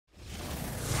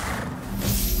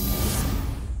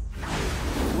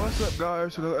What's up,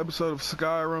 guys? Another episode of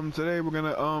Skyrim. Today we're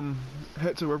gonna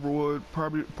head to Riverwood,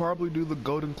 probably do the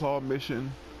Golden Claw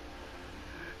mission,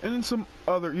 and then some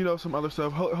other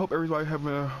stuff. Hope everybody having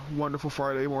a wonderful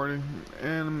Friday morning,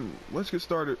 and let's get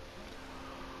started.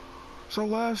 So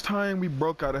last time we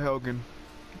broke out of Helgen,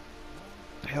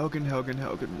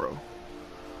 bro.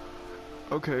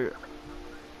 Okay,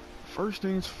 first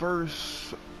things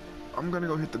first, I'm gonna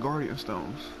go hit the Guardian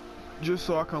Stones, just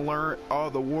so I can learn all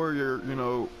the warrior,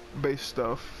 base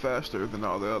stuff faster than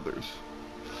all the others.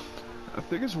 I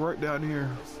think it's right down here.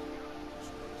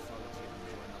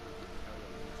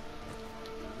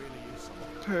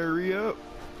 Hurry up.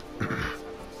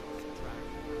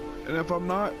 And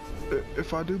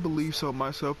if I do believe so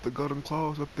myself, the Golden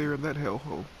Claw is up there in that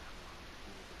hellhole.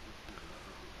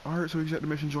 Alright, so we got the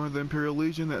mission, join the Imperial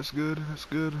Legion. That's good, that's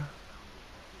good.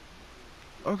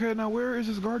 Okay, now where is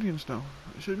this Guardian Stone?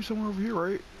 It should be somewhere over here,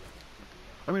 right?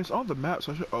 I mean, it's on the map,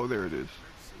 so I should... Oh, there it is.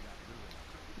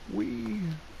 Ooh,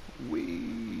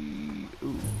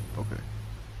 okay.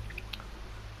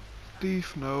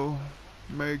 Thief, no.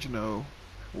 Mage, no.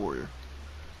 Warrior.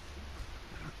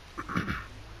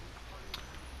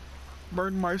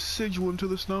 Burn my sigil into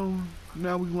the stone.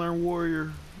 Now we learn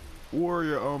warrior,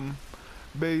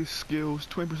 base skills.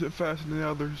 20% faster than the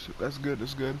others. That's good,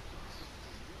 that's good.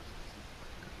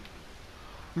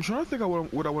 I'm trying to think of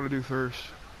what I want to do first.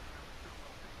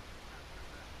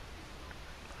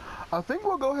 I think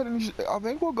we'll go ahead and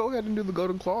do the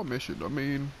Golden Claw mission. I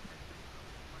mean,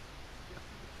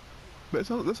 that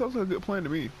sounds like a good plan to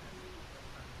me.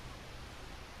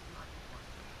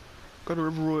 Go to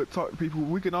Riverwood, talk to people.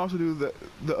 We can also do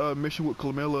the mission with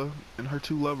Camilla and her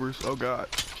two lovers. Oh God,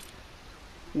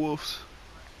 wolves,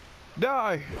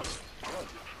 die!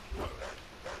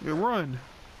 Yeah, run,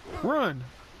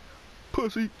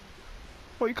 pussy!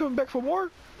 Oh, you coming back for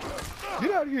more?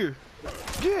 Get out of here!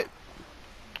 Get!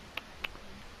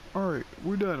 Alright,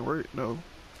 we're done, right? No.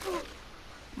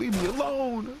 Leave me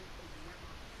alone!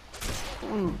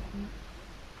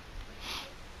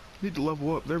 Need to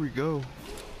level up. There we go.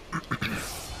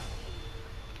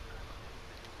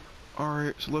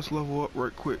 Alright, so let's level up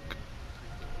right quick.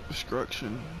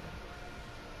 Destruction.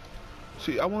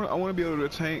 See, I want to be able to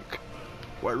tank,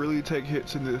 like really take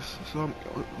hits in this. So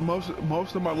most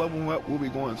of my leveling up will be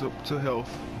going to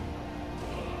health.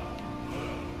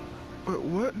 But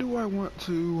what do I want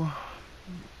to...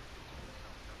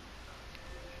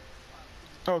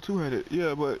 Oh, two-headed.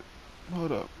 Yeah, but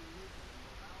hold up.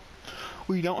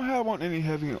 We don't have on any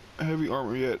heavy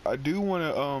armor yet. I do want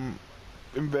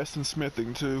to invest in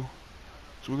smithing too.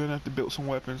 So we're gonna have to build some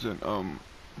weapons and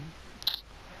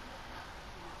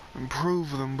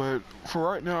improve them. But for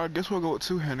right now, I guess we'll go with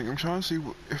two-handing. I'm trying to see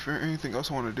if there's anything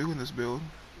else I want to do in this build.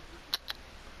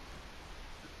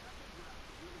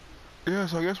 Yeah,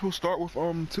 so I guess we'll start with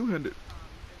two-handed.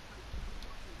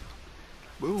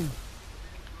 Boom.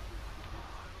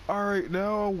 Alright,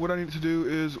 now what I need to do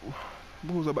is,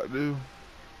 what was I about to do?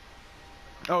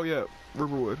 Oh yeah,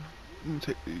 Riverwood. Let me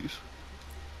take these.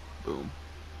 Boom.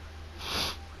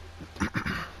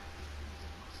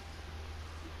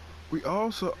 We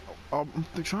also, I'm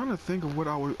trying to think of what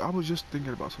I was just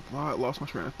thinking about something. I lost my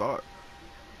train of thought.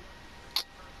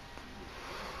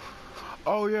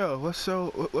 Oh yeah, let's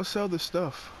sell this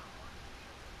stuff.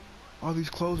 All these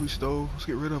clothes we stole, let's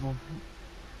get rid of them.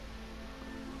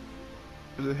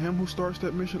 Is it him who starts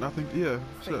that mission? I think, yeah.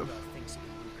 Fedor thinks he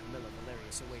can move Camilla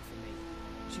Valerius away from me.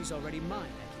 She's already mine,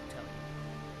 I keep telling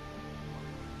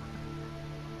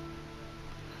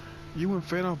you. You and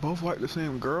Fedor both like the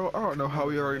same girl? I don't know how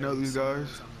we already know these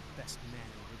guys. I'm the best man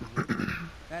in Riverwood.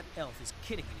 That elf is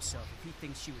kidding himself if he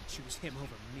thinks she would choose him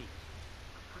over me.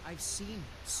 I've seen him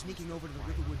sneaking over to the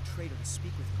Riverwood trader to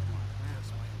speak with him on the ground.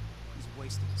 He's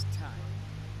wasting his time.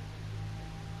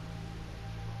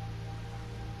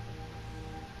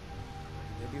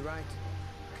 They'd be right.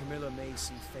 Camilla may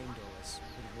see Fedor as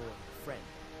a loyal friend.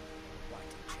 Why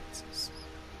take chances?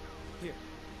 Here,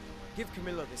 give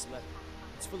Camilla this letter.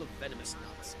 It's full of venomous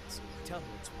nonsense. Tell her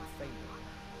it's from Fedor.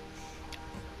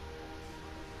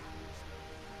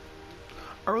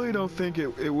 I really don't think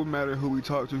it would matter who we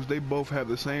talk to. They both have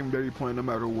the same dirty plan no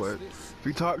matter what. If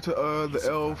you talk to the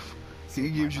elf, he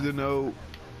gives you the note.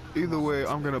 Either way,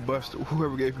 I'm gonna bust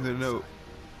whoever gave me the note.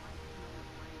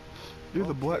 You're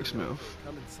the blacksmith.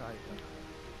 Come inside then.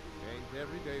 Ain't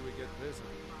every day we get busy.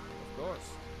 Of course.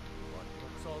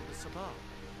 What's all this about?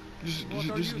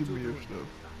 Just give me your stuff.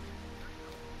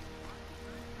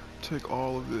 Take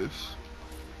all of this.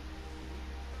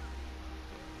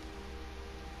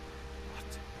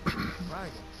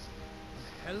 Dragon?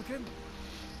 Helgen?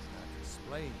 That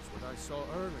explains what I saw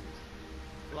earlier.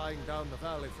 flying down the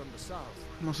valley from the south.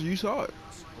 No, so you saw it. I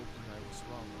was hoping I was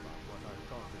wrong about what I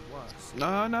thought it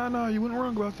was. Nah, you weren't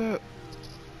wrong about that.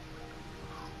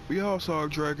 We all saw a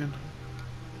dragon.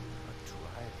 A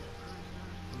dragon?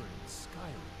 Here in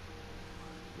Skyrim.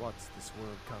 What's this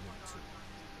world coming to?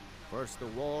 First the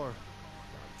war,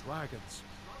 now dragons.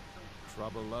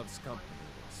 Trouble loves company,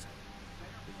 they say.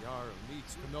 The Jarl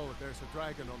needs to know if there's a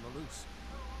dragon on the loose.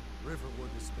 Riverwood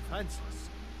is defenseless.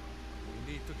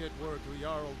 We need to get word to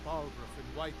Jarl Balgruuf in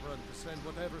Whiterun to send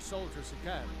whatever soldiers he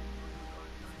can.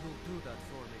 If you'll do that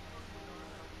for me,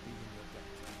 be in your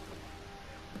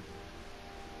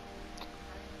debt.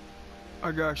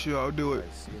 I got you, I'll do it.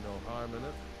 I see no harm in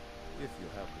it, if you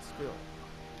have the skill.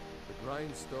 The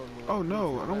grindstone will Oh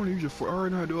no, I don't want to use your I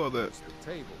already know how to do all that. use the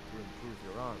table to improve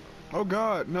your armor. Oh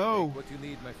god, no. Take what you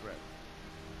need, my friend.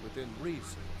 Within reason,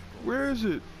 of course. Where is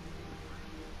it?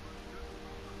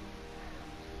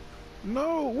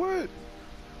 No, what?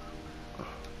 May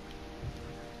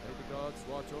the gods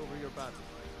watch over your battle.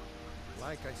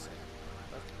 Like I said.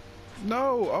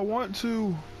 No, I want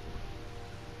to.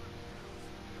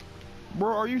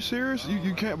 Bro, are you serious?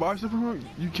 You can't buy stuff from him?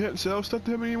 You can't sell stuff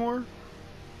to him anymore?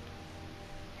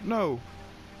 No.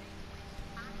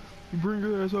 You bring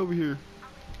your ass over here.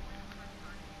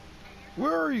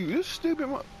 Where are you? This stupid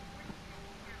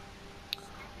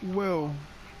Well,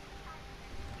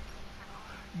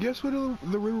 guess what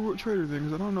the Riverwood Trader thing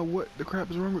is? I don't know what the crap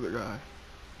is wrong with the guy.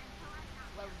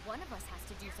 Well, one of us has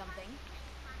to do something.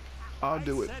 I'll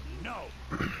do it. I said no.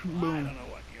 Boom. I don't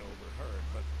know what you overheard,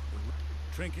 but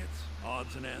trinkets,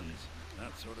 odds and ends,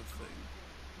 that sort of thing.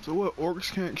 So what,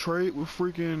 orcs can't trade with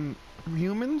freaking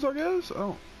humans, I guess?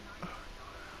 Oh.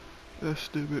 That's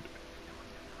stupid.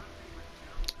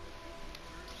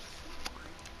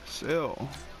 Sell.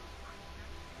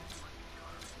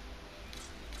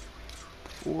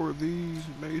 For these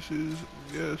maces,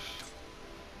 yes.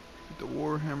 The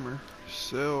Warhammer.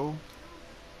 Sell.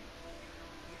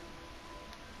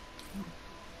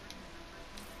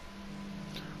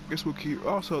 Guess we'll keep,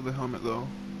 also the helmet though.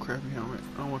 Crappy helmet.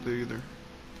 I don't want that either.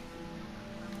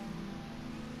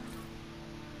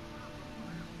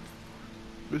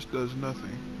 This does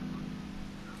nothing.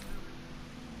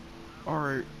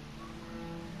 Alright.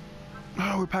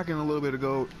 Oh, we're packing a little bit of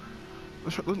gold.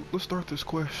 Let's start this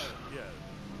quest. Yeah.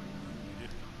 You did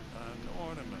an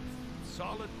ornament.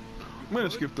 Solid. I'm gonna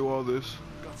skip through all this.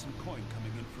 Got some coin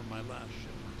coming in from my last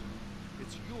shipment.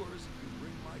 It's yours if you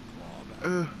bring my claw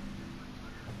back.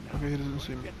 Now, Okay, he doesn't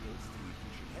see me. get those thieves,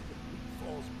 you should head to Bleak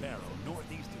Falls Barrow,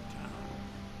 northeast of town.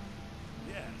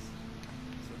 Yes.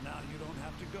 So now you don't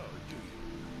have to go, do you?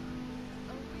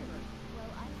 Oh, really? Well,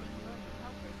 I think your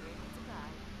helper here needs a guy.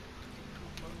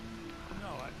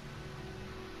 No, I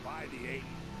buy the 8.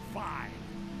 Fine.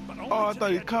 But only Oh, I to thought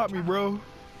the he edge of caught me, town. bro.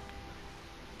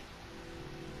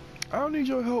 I don't need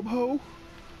your help, ho.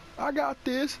 I got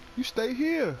this. You stay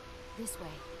here. This way.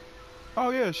 Oh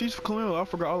yeah, she's Camille. I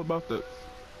forgot all about that.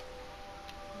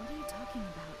 What are you talking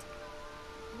about?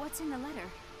 What's in the letter?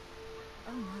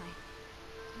 Oh my.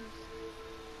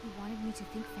 You wanted me to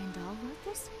think Fandal wrote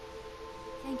this?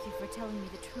 Thank you for telling me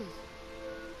the truth.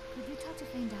 Could you talk to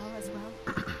Fandal as well?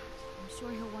 I'm sure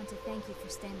he'll want to thank you for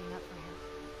standing up for him.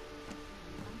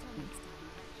 Until next time.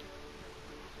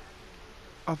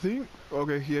 I think.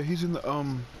 Okay, yeah, he's in the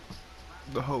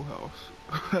hoe house.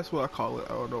 That's what I call it.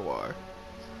 I don't know why.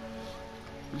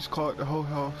 We just call it the hoe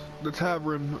house. The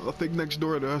tavern. I think next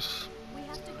door to us. We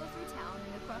have to go through town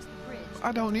and across the bridge.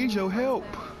 I don't need your help,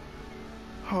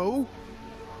 ho.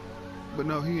 But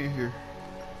no, he ain't here.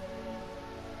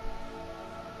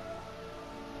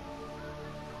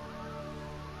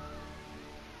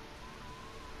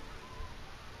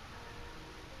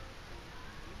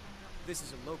 This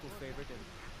is a local favorite, and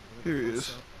Here he is.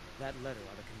 So, that letter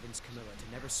ought to convince Camilla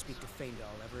to never speak to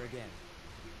Fandal ever again.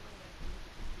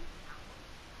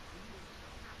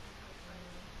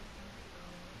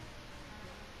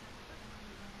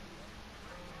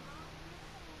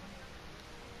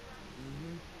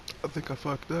 I think I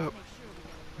fucked up.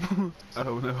 I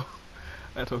don't know.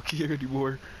 I don't care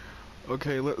anymore.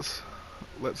 Okay, let's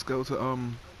go to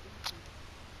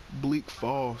Bleak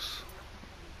Falls.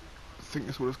 I think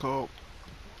that's what it's called.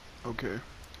 Okay.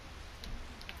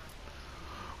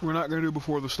 We're not gonna do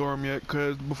Before the Storm yet,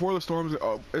 cause Before the Storm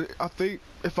is, I think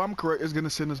if I'm correct, it's gonna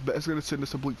send us back. It's gonna send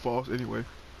us to Bleak Falls anyway.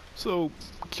 So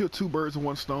kill 2 birds with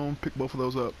 1 stone. Pick both of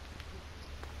those up.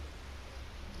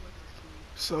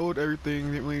 Sold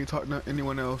everything. Didn't really talk to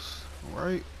anyone else.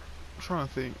 Right? I'm trying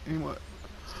to think. Anyone?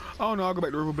 I don't know. I'll go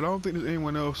back to the river, but I don't think there's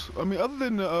anyone else. I mean, other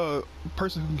than the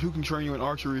person who can train you in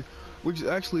archery, which is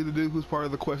actually the dude who's part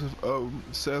of the quest of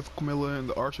Seth, Camilla, and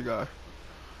the archer guy.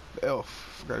 The elf,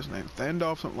 forgot his name,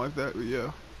 Thandolf, something like that, but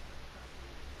yeah.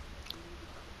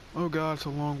 Oh god, it's a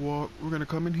long walk. We're gonna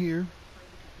come in here.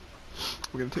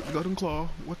 We're gonna take the golden claw.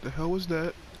 What the hell was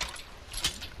that?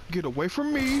 Get away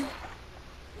from me!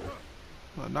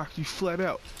 I'll knock you flat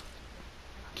out.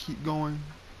 Keep going.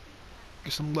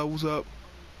 Get some levels up.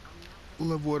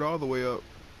 Level it all the way up,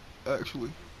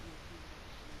 actually.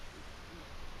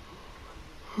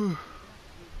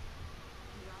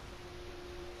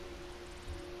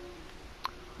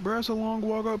 Bruh, it's a long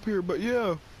walk up here, but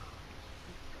yeah.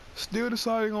 Still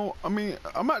deciding on, I mean,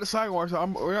 I'm not deciding on Watch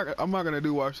Dogs. I'm not gonna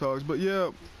do Watch Dogs, but yeah.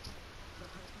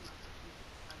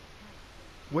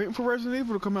 Waiting for Resident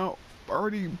Evil to come out. I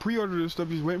already pre-ordered this stuff,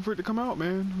 just waiting for it to come out,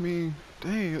 man. I mean,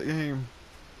 dang, that game.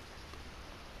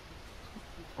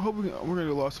 I hope we're gonna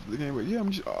do lots of the game, but yeah, I'm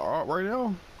just, right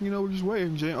now, you know, we're just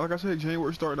waiting. Like I said,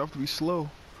 January's starting off to be slow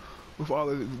with all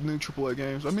the new AAA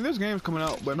games. I mean, there's games coming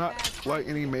out, but not like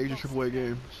any major AAA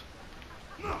games.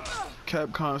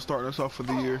 Capcom starting us off for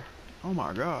the year. Oh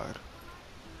my god.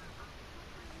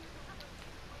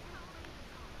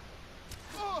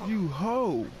 You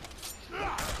hoe.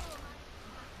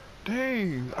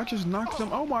 Dang, I just knocked him.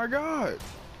 Oh my god.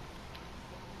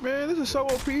 Man, this is so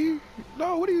OP.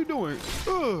 No, what are you doing?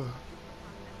 Ugh.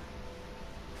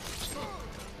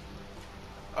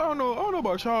 I don't know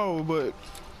about y'all, but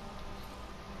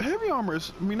heavy armor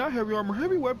is, I mean, not heavy armor,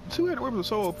 heavy weapon, two-handed weapons are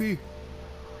so OP.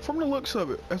 From the looks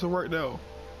of it, as of right now.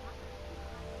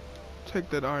 Take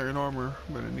that iron armor,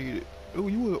 I'm gonna need it. Oh,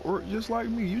 you would work just like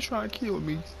me. You trying to kill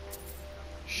me.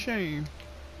 Shame.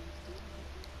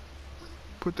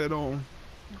 Put that on.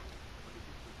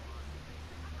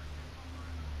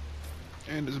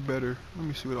 And it's better. Let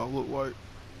me see what I look like.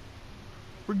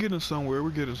 We're getting somewhere,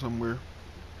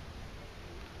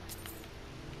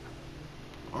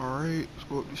 Alright, let's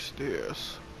go up these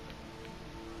stairs.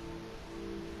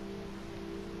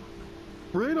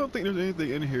 Really don't think there's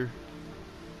anything in here.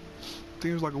 I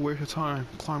think it was like a waste of time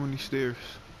climbing these stairs.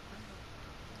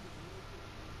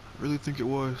 I really think it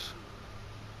was.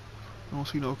 I don't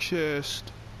see no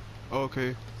chest. Oh,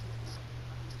 okay.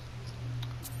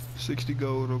 60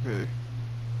 gold, okay.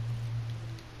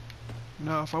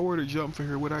 Now, if I were to jump for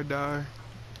here, would I die?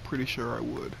 Pretty sure I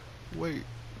would. Wait.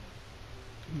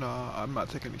 Nah, I'm not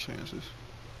taking any chances.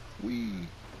 Wee.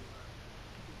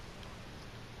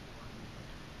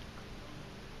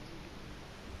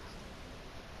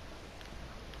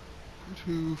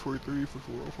 Two, 43,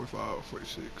 44, 45,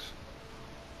 46,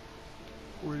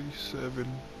 47.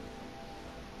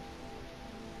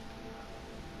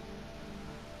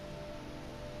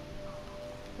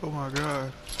 Oh my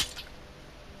god.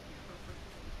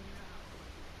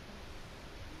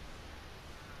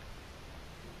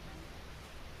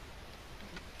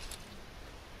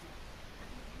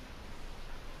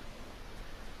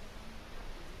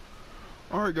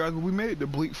 Alright guys, well, we made it to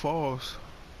Bleak Falls.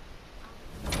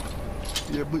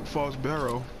 Yeah, Bleak Falls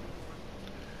Barrow.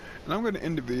 And I'm gonna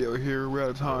end the video here. We're out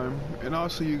of time, and I'll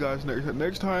see you guys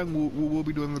next time. We'll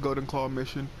be doing the Golden Claw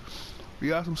mission. We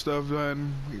got some stuff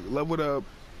done. We leveled up.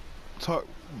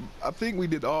 I think we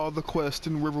did all the quests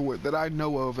in Riverwood that I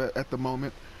know of at the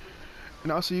moment.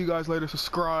 And I'll see you guys later.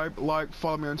 Subscribe, like,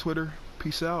 follow me on Twitter.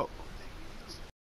 Peace out.